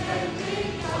is a great big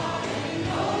God, and he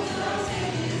holds us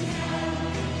in his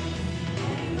hands.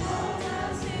 And he holds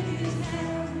us in his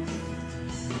hands.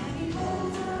 And he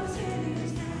holds us in his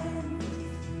hands.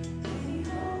 And he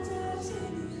holds us in his hands. And he holds us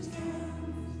in his hands.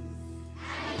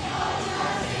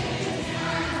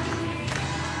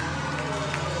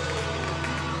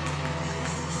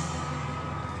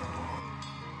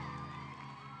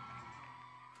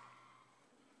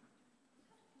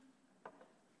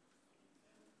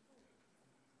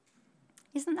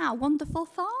 Isn't that a wonderful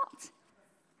thought?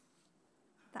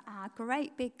 that our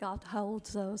great big God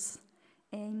holds us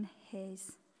in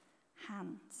his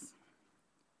hands.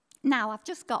 Now, I've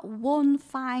just got one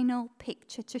final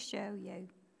picture to show you.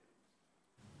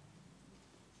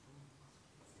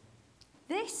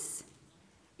 This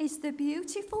is the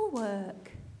beautiful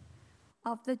work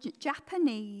of the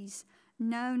Japanese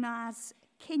known as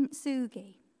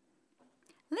kintsugi,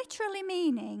 literally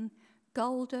meaning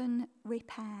golden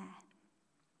repair.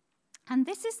 And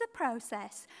this is the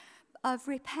process of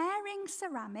repairing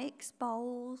ceramics,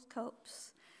 bowls,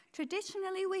 cups,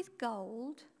 traditionally with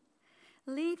gold,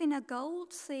 leaving a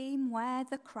gold seam where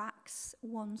the cracks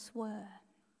once were.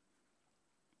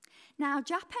 Now,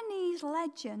 Japanese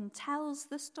legend tells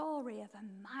the story of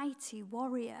a mighty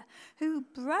warrior who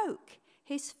broke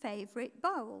his favourite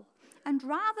bowl, and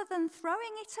rather than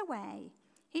throwing it away,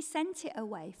 he sent it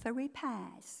away for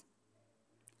repairs.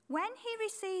 When he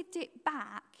received it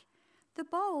back, the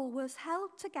bowl was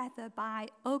held together by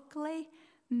ugly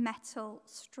metal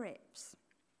strips.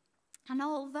 And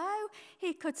although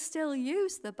he could still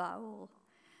use the bowl,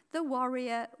 the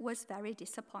warrior was very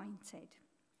disappointed.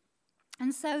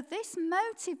 And so this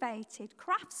motivated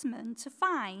craftsmen to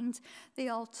find the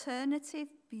alternative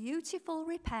beautiful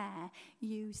repair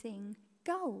using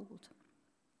gold.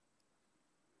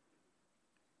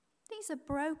 These are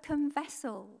broken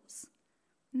vessels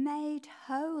made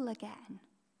whole again,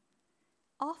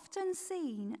 often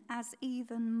seen as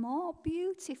even more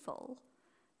beautiful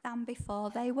than before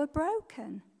they were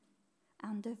broken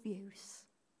and of use.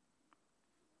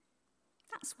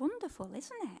 That's wonderful,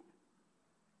 isn't it?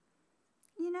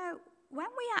 You know, when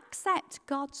we accept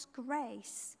God's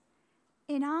grace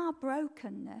in our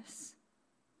brokenness,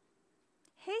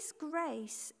 his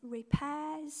grace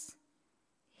repairs,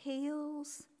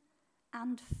 heals,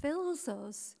 and fills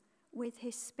us with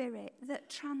his Spirit that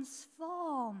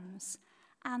transforms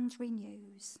and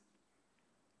renews.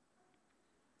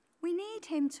 We need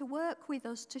him to work with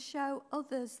us to show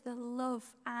others the love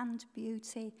and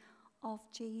beauty of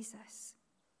Jesus.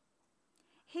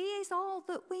 He is all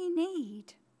that we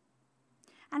need.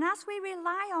 And as we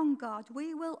rely on God,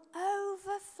 we will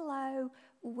overflow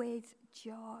with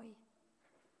joy.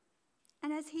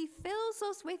 And as he fills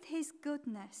us with his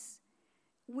goodness,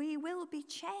 we will be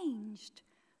changed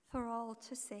for all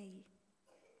to see.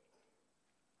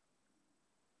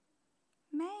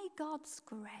 May God's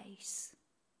grace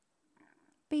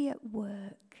be at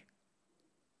work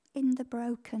in the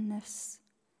brokenness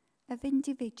of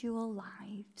individual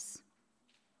lives.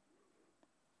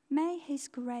 May his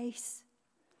grace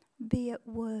be at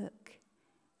work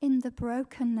in the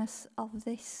brokenness of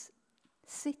this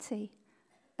city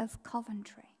of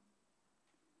Coventry.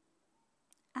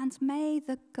 And may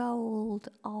the gold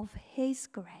of his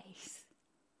grace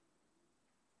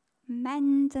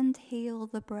mend and heal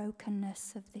the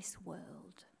brokenness of this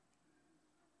world.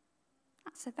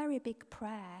 That's a very big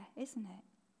prayer, isn't it?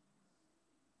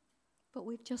 But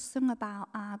we've just sung about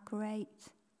our great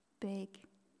big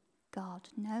God.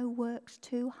 No work's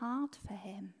too hard for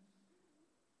him.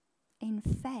 In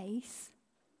faith,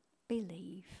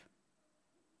 believe.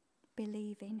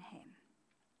 Believe in him.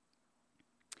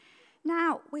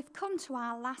 Now, we've come to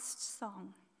our last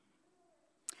song.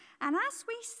 And as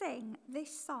we sing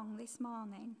this song this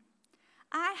morning,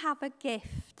 I have a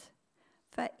gift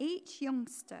for each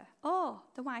youngster. Oh,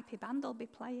 the YP band will be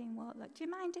playing, won't they? Do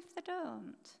you mind if they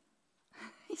don't?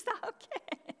 Is that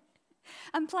okay?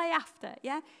 And play after,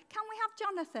 yeah? Can we have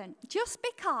Jonathan? Just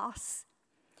because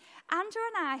Andrew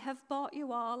and I have bought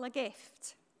you all a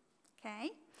gift, okay?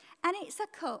 And it's a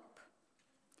cup,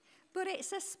 but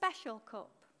it's a special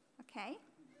cup, okay?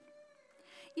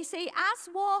 You see,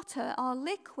 as water or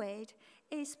liquid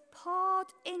is poured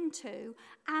into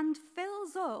and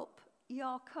fills up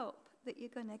your cup that you're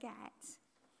going to get,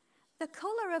 the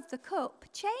colour of the cup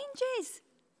changes.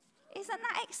 Isn't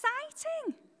that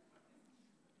exciting?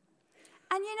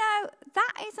 And you know,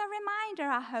 that is a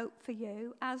reminder, I hope, for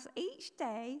you, as each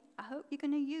day, I hope you're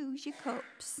going to use your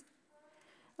cups.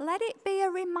 Let it be a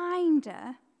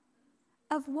reminder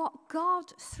of what God,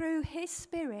 through his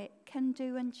Spirit, can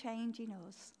do and change in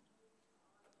us.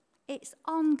 It's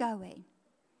ongoing.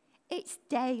 It's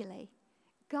daily.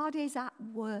 God is at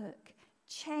work,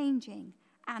 changing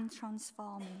and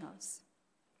transforming us.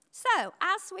 So,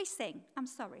 as we sing, I'm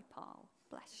sorry, Paul,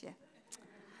 bless you.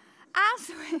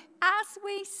 As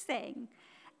we sing,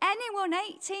 anyone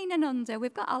 18 and under,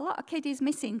 we've got a lot of kiddies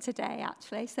missing today,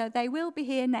 actually, so they will be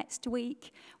here next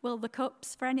week, will the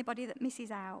cups, for anybody that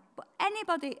misses out. But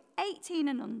anybody 18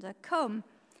 and under, come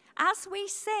as we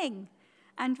sing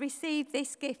and receive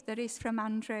this gift that is from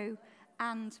Andrew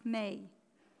and me.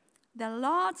 The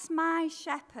Lord's my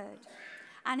shepherd,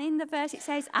 And in the verse it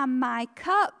says, and my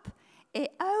cup,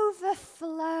 it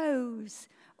overflows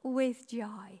with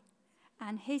joy,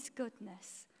 and his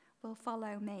goodness will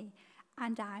follow me,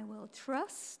 and I will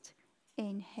trust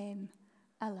in him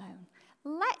alone.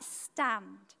 Let's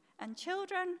stand, and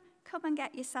children, come and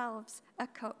get yourselves a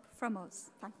cup from us.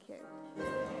 Thank you.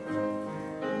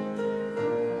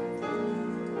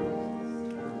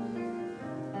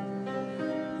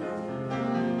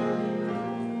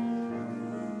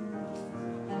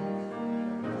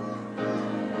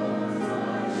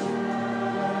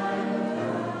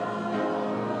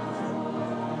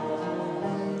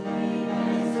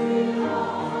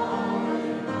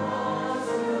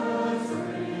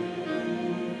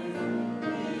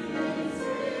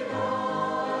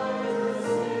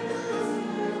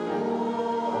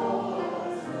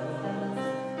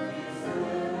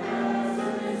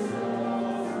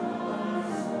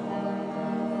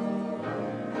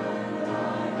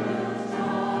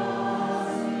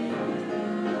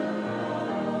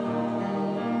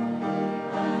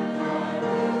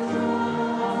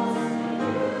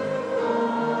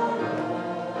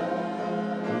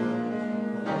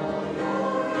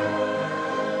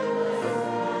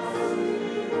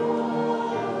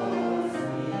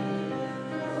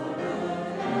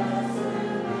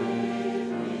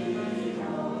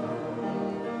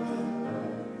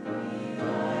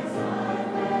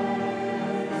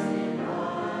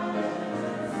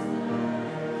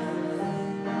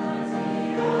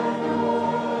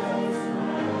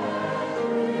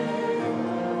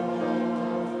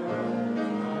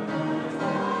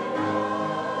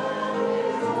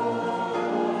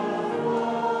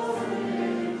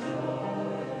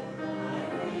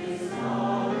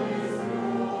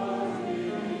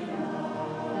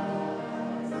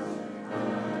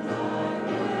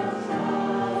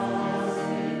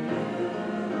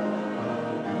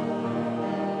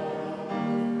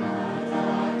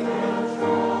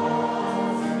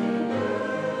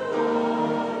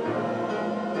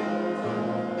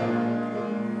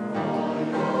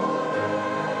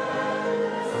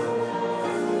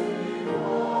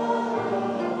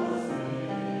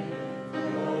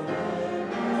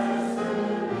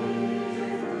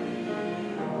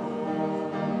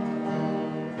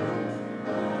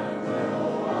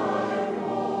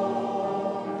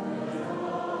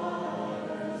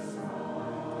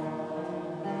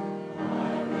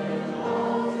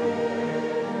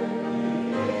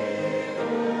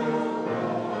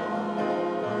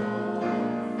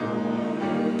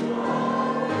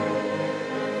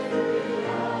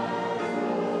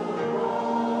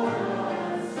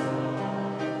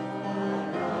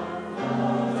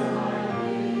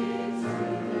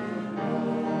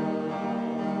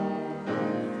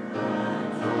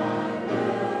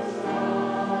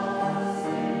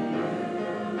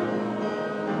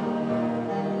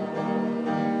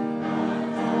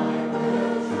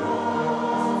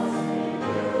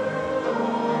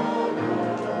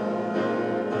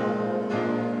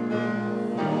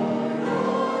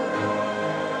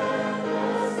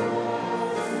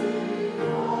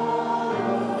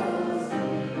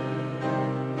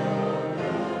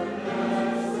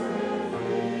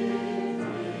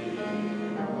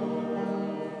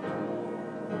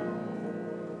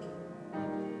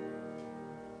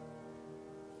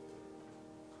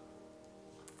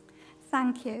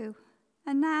 Thank you.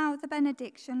 And now the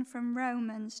benediction from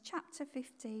Romans chapter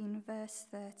 15, verse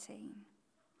 13.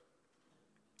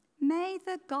 May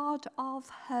the God of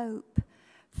hope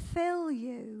fill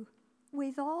you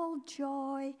with all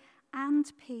joy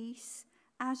and peace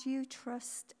as you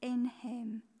trust in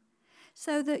him,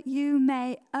 so that you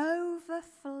may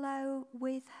overflow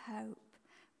with hope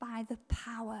by the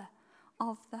power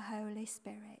of the Holy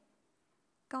Spirit.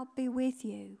 God be with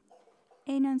you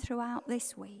in and throughout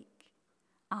this week.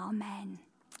 Amen.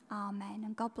 Amen.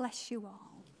 And God bless you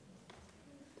all.